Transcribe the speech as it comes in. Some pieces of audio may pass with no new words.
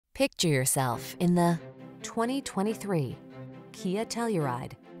Picture yourself in the 2023 Kia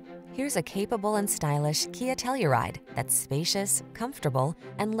Telluride. Here's a capable and stylish Kia Telluride that's spacious, comfortable,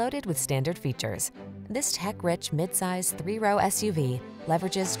 and loaded with standard features. This tech-rich midsize three-row SUV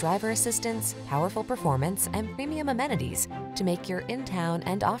leverages driver assistance, powerful performance, and premium amenities to make your in-town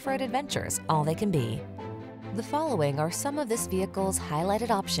and off-road adventures all they can be. The following are some of this vehicle's highlighted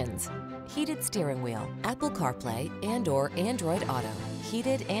options: heated steering wheel, Apple CarPlay and/or Android Auto,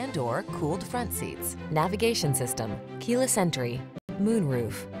 heated and/or cooled front seats, navigation system, keyless entry,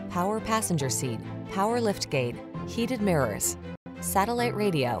 moonroof, power passenger seat, power liftgate, heated mirrors, satellite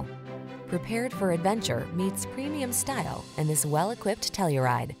radio. Prepared for adventure meets premium style in this well-equipped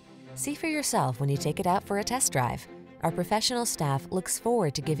Telluride. See for yourself when you take it out for a test drive. Our professional staff looks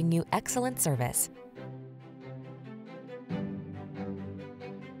forward to giving you excellent service.